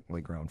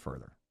significantly grown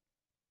further.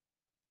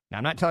 Now,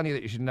 I'm not telling you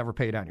that you should never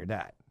pay down your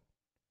debt.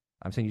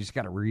 I'm saying you just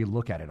got to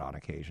relook at it on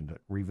occasion, to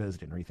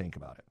revisit and rethink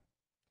about it.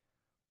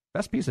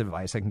 Best piece of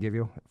advice I can give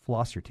you,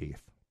 floss your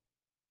teeth.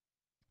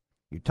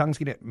 Your tongue's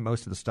going to get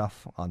most of the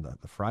stuff on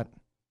the front,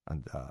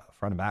 on the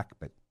front and back,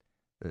 but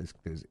those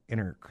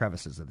inner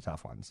crevices are the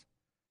tough ones.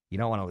 You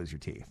don't want to lose your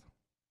teeth.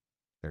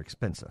 They're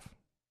expensive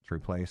to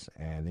replace,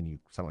 and then you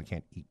suddenly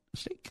can't eat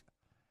steak.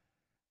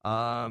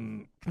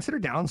 Consider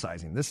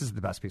downsizing. This is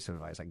the best piece of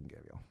advice I can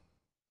give you.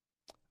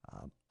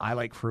 I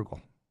like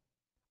frugal.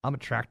 I'm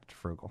attracted to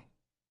frugal.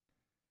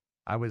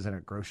 I was at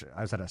a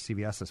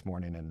CVS this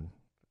morning, and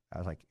I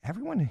was like,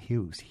 everyone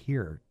who's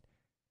here,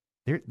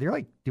 they're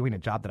like doing a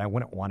job that I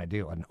wouldn't want to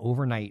do, an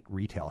overnight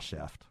retail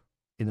shift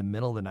in the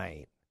middle of the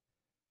night.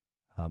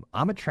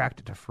 I'm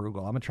attracted to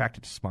frugal. I'm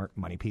attracted to smart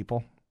money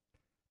people.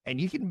 And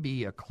you can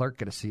be a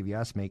clerk at a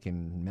CVS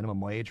making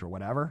minimum wage or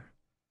whatever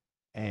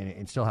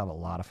and still have a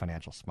lot of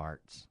financial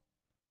smarts.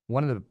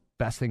 One of the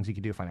best things you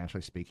can do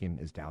financially speaking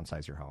is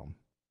downsize your home.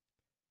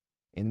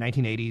 In the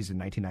 1980s and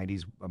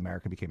 1990s,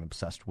 America became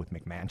obsessed with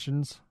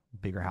McMansions,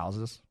 bigger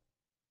houses.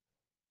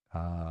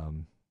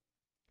 And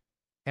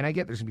I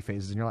get there's going to be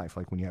phases in your life,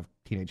 like when you have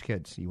teenage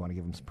kids, you want to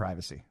give them some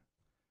privacy.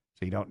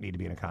 So you don't need to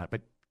be in a con.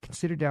 But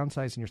consider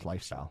downsizing your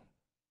lifestyle,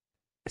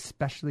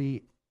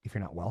 especially if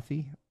you're not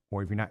wealthy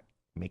or if you're not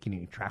making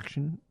any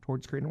traction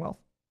towards creating wealth.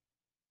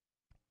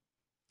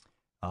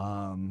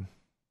 I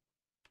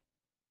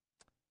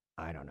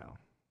don't know.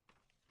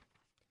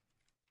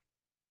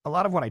 A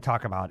lot of what I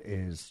talk about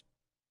is,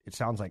 it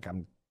sounds like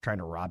I'm trying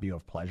to rob you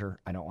of pleasure.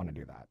 I don't want to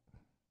do that.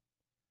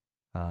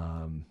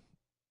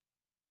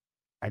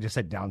 I just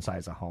said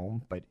downsize a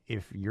home, but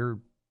if your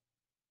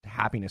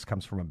happiness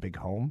comes from a big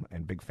home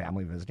and big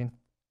family visiting,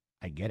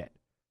 I get it.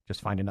 Just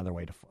find another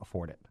way to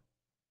afford it.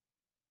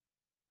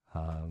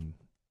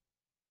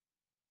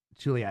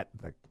 Juliet,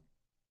 the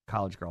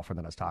college girlfriend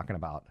that I was talking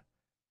about,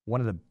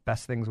 one of the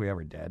best things we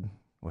ever did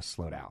was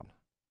slow down.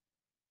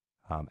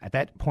 At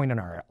that point in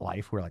our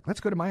life, we were like,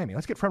 let's go to Miami.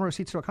 Let's get front row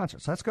seats to a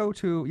concert. So let's go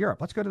to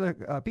Europe. Let's go to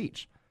the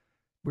beach.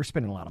 We're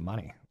spending a lot of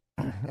money.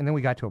 And then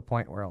we got to a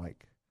point where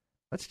like,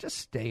 let's just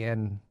stay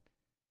in,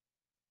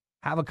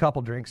 have a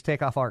couple drinks,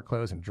 take off our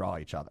clothes, and draw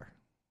each other.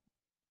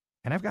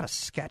 And I've got a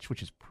sketch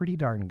which is pretty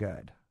darn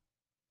good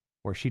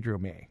where she drew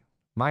me.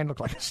 Mine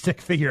looked like a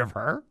stick figure of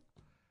her,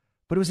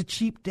 but it was a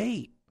cheap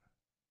date.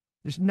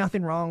 There's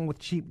nothing wrong with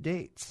cheap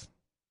dates.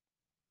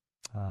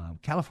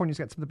 California's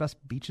got some of the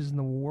best beaches in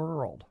the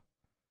world.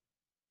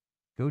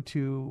 Go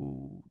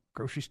to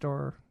grocery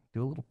store,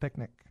 do a little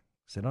picnic,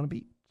 sit on a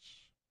beach.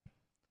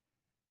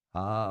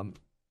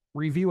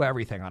 Review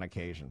everything on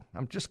occasion.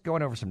 I'm just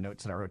going over some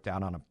notes that I wrote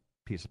down on a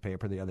piece of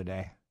paper the other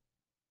day.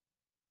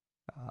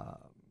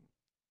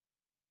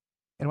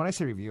 And when I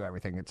say review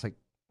everything, it's like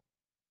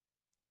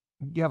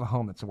you have a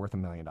home that's worth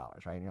 $1 million,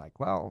 right? And you're like,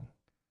 well,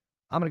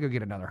 I'm going to go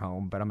get another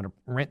home, but I'm going to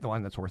rent the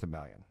one that's worth $1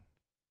 million.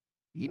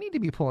 You need to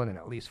be pulling in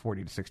at least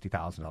 $40,000 to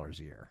 $60,000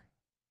 a year.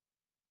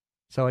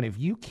 So, and if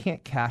you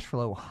can't cash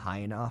flow high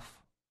enough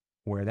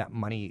where that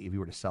money, if you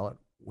were to sell it,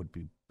 would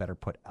be better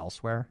put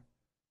elsewhere,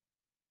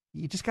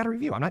 you just got to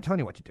review. I'm not telling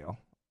you what to do.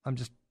 And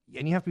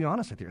you have to be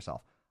honest with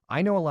yourself.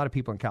 I know a lot of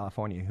people in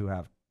California who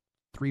have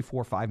 $3,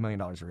 $4, $5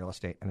 million of real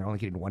estate, and they're only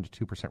getting 1%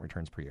 to 2%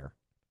 returns per year.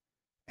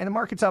 And the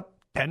market's up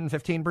 10,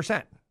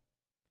 15%.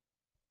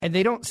 And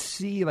they don't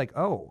see like,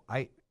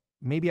 I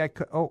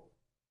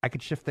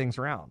could shift things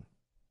around.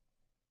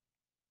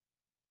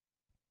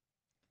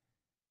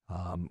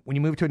 When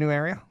you move to a new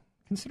area,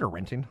 consider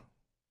renting.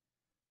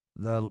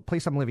 The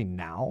place I'm living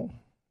now,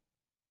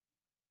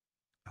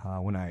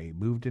 when I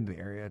moved into the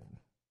area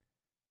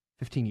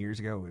 15 years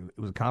ago, it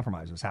was a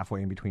compromise. It was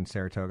halfway in between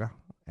Saratoga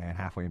and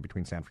halfway in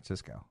between San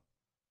Francisco.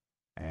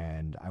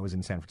 And I was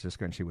in San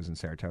Francisco and she was in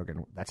Saratoga,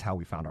 and that's how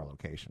we found our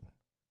location.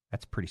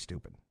 That's pretty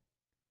stupid.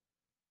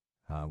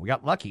 We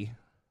got lucky,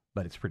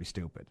 but it's pretty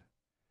stupid.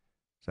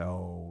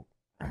 So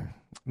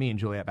me and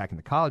Juliet, back in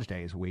the college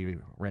days, we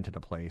rented a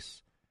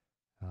place,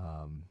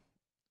 and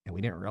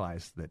we didn't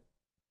realize that it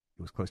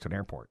was close to an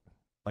airport.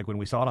 Like when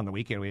we saw it on the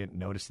weekend, we didn't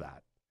notice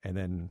that. And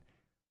then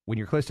when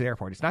you're close to the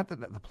airport, it's not that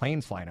the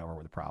planes flying over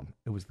were the problem.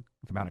 It was the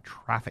amount of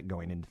traffic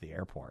going into the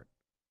airport.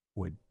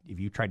 If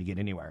you tried to get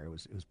anywhere, it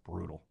was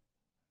brutal.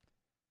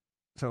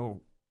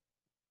 So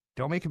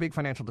don't make a big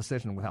financial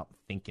decision without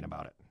thinking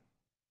about it.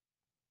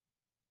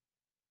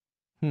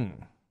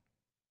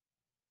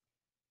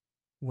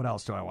 What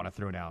else do I want to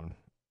throw down?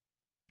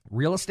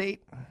 Real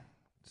estate,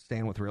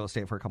 staying with real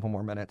estate for a couple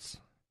more minutes,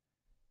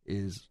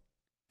 is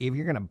if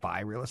you're going to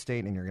buy real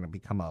estate and you're going to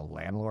become a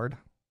landlord,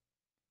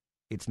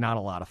 it's not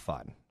a lot of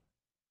fun.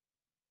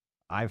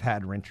 I've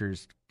had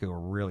renters go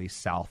really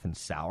south and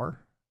sour.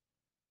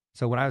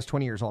 So when I was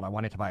 20 years old, I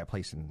wanted to buy a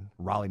place in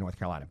Raleigh, North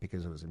Carolina,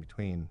 because it was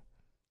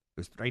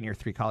right near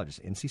 3 colleges,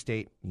 NC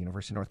State,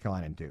 University of North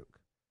Carolina, and Duke.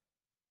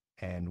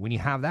 And when you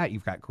have that,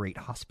 you've got great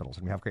hospitals.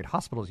 And when you have great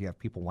hospitals, you have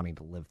people wanting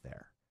to live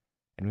there.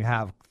 And we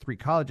have 3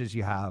 colleges,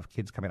 you have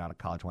kids coming out of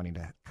college wanting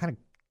to kind of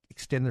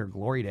extend their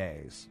glory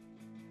days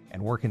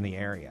and work in the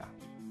area.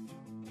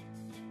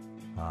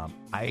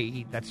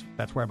 That's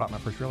where I bought my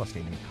first real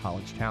estate, in a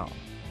college town.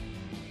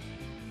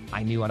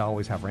 I knew I'd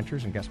always have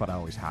renters, and guess what I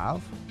always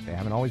have? They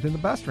haven't always been the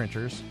best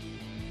renters,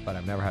 but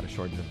I've never had a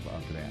shortage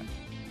of demand.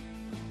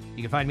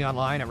 You can find me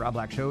online at Rob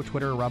Black Show,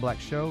 Twitter, Rob Black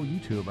Show,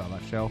 YouTube, Rob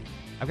Black Show.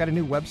 I've got a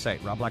new website,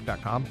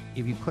 robblack.com.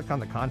 If you click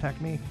on the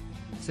contact me,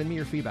 send me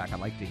your feedback.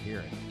 I'd like to hear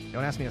it.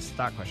 Don't ask me a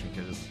stock question,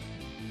 because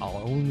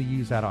I'll only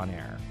use that on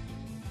air.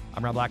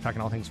 I'm Rob Black,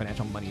 talking all things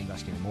financial, money,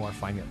 investing, and more.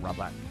 Find me at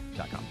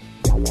robblack.com.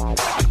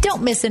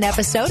 Don't miss an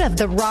episode of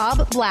The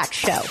Rob Black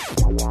Show.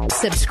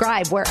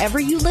 Subscribe wherever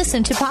you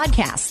listen to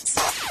podcasts.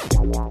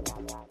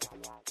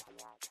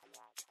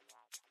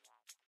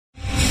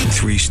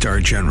 3-star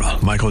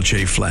General Michael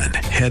J. Flynn,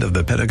 head of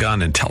the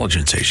Pentagon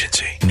Intelligence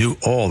Agency, knew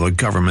all the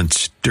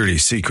government's dirty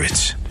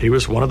secrets. He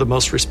was one of the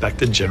most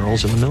respected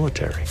generals in the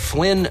military.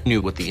 Flynn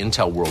knew what the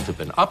intel world had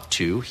been up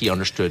to. He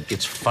understood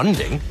its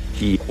funding.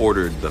 He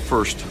ordered the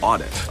first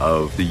audit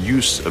of the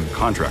use of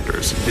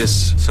contractors.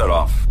 This set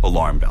off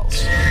alarm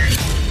bells.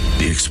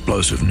 The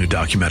explosive new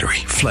documentary,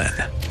 Flynn,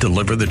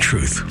 Deliver the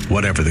Truth,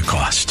 Whatever the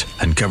Cost,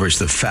 uncovers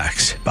the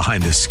facts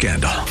behind this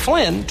scandal.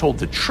 Flynn told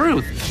the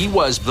truth. He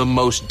was the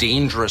most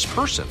dangerous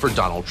person for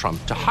Donald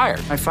Trump to hire.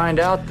 I find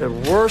out the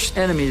worst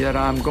enemy that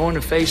I'm going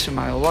to face in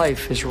my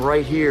life is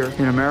right here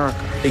in America.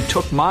 They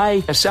took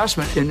my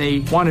assessment and they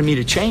wanted me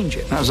to change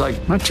it. And I was like,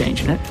 I'm not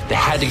changing it. They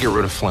had to get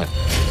rid of Flynn.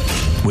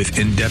 With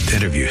in-depth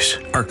interviews,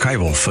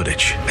 archival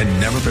footage,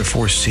 and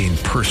never-before-seen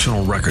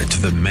personal records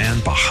of the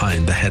man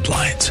behind the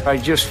headlines. I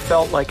just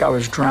felt like I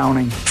was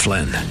drowning.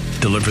 Flynn,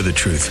 Deliver the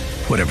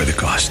Truth, Whatever the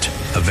Cost.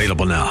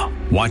 Available now.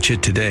 Watch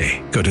it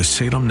today. Go to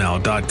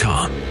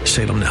salemnow.com.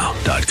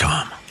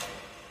 salemnow.com.